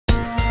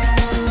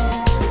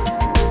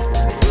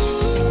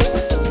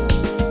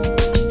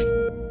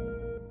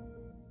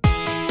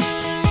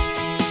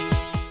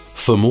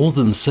For more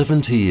than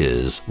 70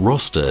 years,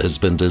 ROSTA has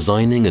been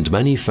designing and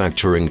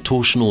manufacturing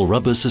torsional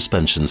rubber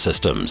suspension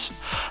systems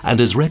and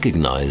is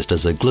recognized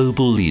as a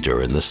global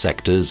leader in the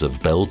sectors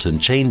of belt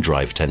and chain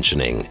drive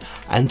tensioning,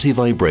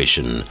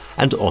 anti-vibration,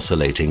 and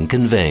oscillating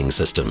conveying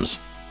systems.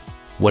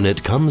 When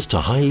it comes to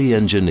highly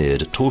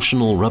engineered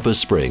torsional rubber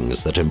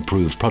springs that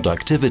improve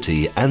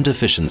productivity and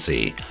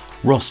efficiency,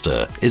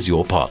 ROSTA is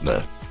your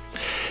partner.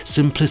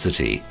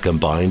 Simplicity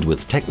combined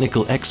with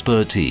technical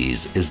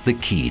expertise is the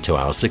key to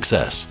our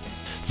success.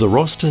 The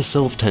ROSTA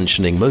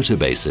self-tensioning motor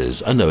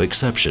bases are no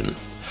exception.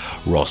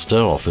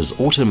 ROSTA offers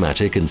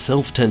automatic and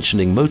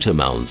self-tensioning motor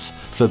mounts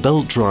for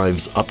belt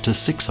drives up to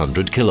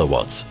 600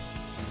 kilowatts.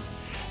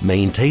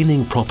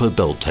 Maintaining proper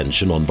belt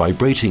tension on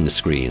vibrating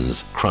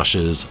screens,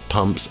 crushers,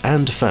 pumps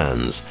and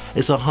fans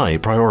is a high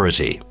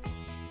priority.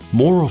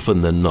 More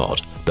often than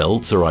not,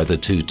 belts are either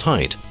too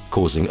tight,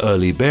 causing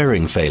early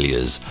bearing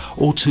failures,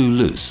 or too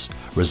loose,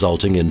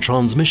 resulting in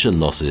transmission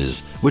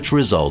losses which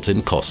result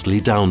in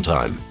costly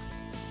downtime.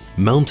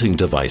 Mounting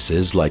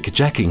devices like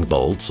jacking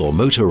bolts or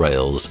motor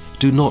rails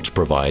do not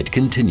provide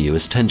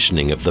continuous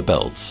tensioning of the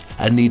belts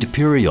and need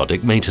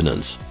periodic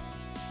maintenance.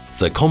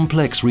 The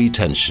complex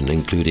retension,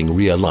 including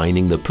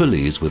realigning the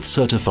pulleys with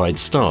certified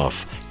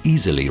staff,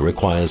 easily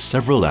requires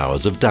several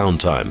hours of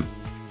downtime.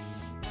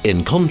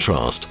 In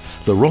contrast,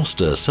 the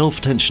ROSTA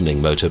self-tensioning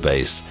motor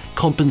base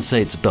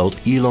compensates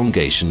belt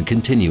elongation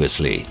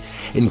continuously,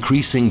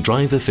 increasing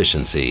drive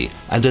efficiency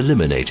and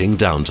eliminating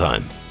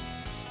downtime.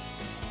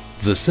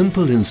 The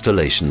simple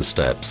installation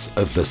steps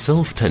of the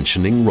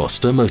self-tensioning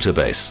ROSTA motor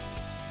base.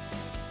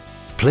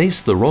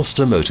 Place the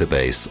ROSTA motor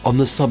base on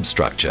the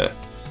substructure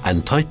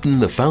and tighten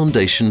the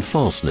foundation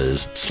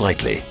fasteners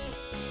slightly.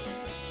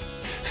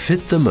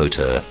 Fit the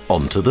motor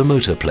onto the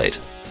motor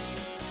plate.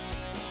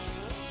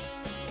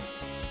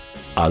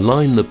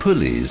 Align the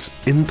pulleys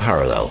in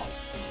parallel.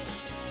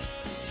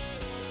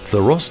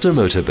 The ROSTA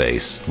motor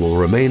base will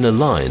remain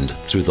aligned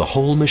through the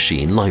whole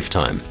machine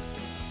lifetime.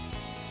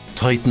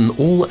 Tighten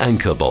all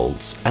anchor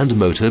bolts and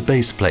motor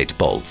base plate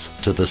bolts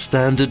to the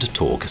standard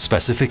torque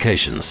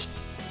specifications.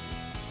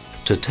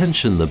 To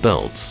tension the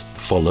belts,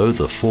 follow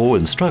the 4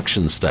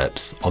 instruction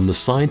steps on the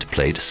side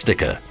plate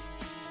sticker.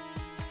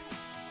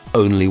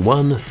 Only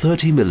one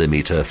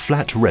 30mm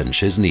flat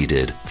wrench is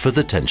needed for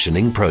the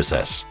tensioning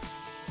process.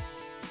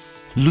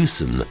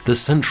 Loosen the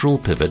central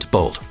pivot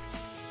bolt.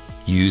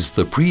 Use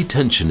the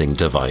pre-tensioning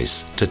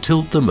device to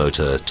tilt the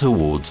motor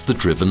towards the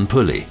driven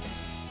pulley.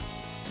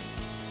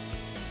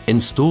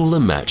 Install a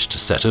matched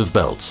set of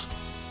belts.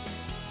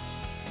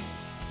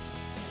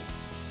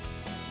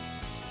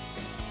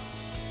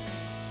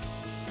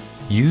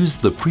 Use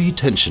the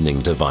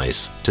pre-tensioning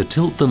device to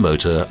tilt the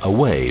motor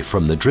away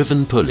from the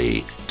driven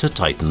pulley to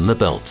tighten the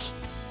belts.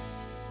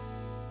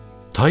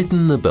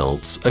 Tighten the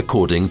belts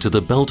according to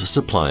the belt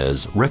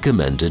supplier's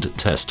recommended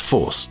test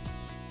force.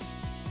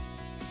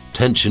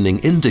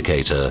 Tensioning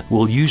indicator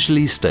will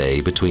usually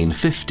stay between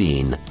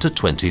 15 to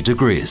 20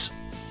 degrees.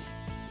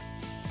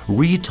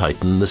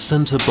 Retighten the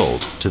center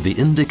bolt to the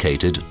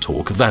indicated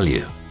torque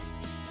value.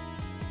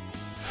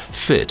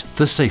 Fit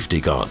the safety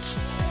guards.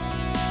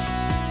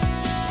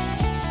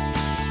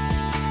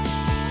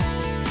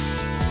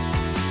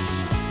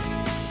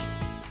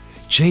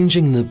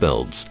 Changing the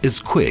belts is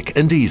quick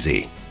and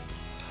easy.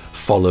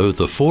 Follow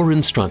the 4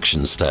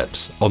 instruction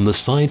steps on the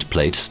side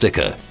plate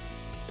sticker.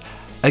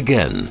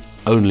 Again,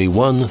 only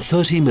one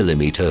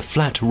 30mm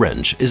flat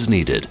wrench is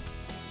needed.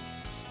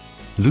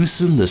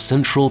 Loosen the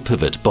central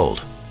pivot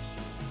bolt.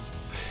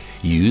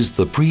 Use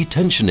the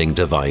pre-tensioning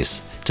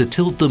device to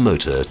tilt the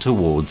motor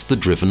towards the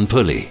driven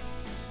pulley.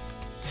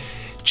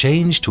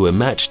 Change to a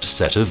matched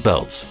set of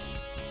belts.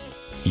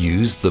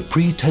 Use the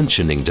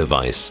pre-tensioning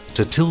device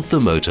to tilt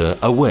the motor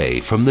away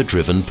from the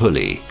driven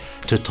pulley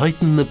to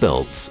tighten the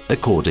belts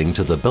according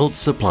to the belt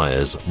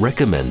supplier's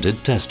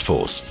recommended test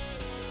force.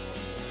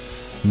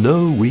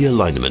 No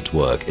realignment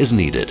work is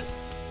needed.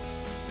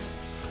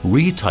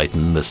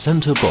 Retighten the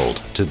center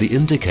bolt to the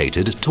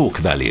indicated torque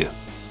value.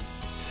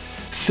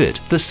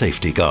 Fit the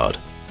safety guard.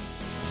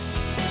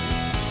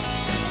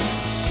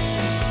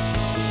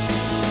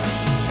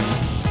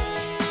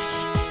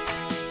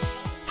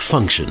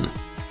 Function.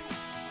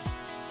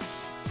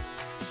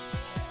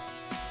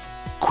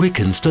 Quick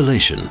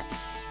installation.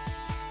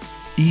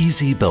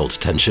 Easy belt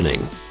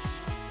tensioning.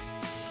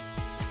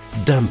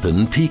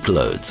 Dampen peak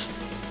loads.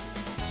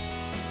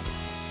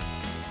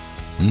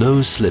 No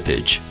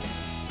slippage.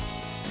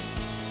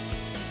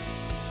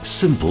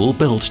 Simple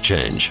belt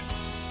change.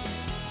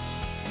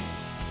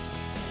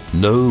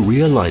 No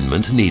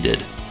realignment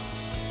needed.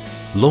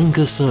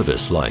 Longer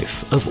service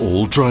life of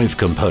all drive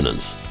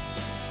components.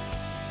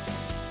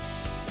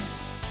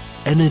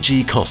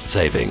 Energy cost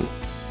saving.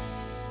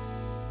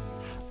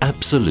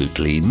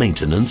 Absolutely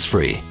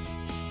maintenance-free.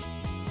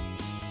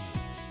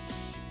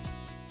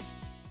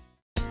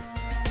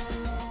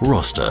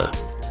 ROSTA,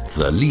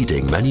 the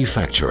leading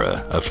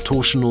manufacturer of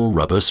torsional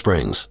rubber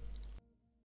springs.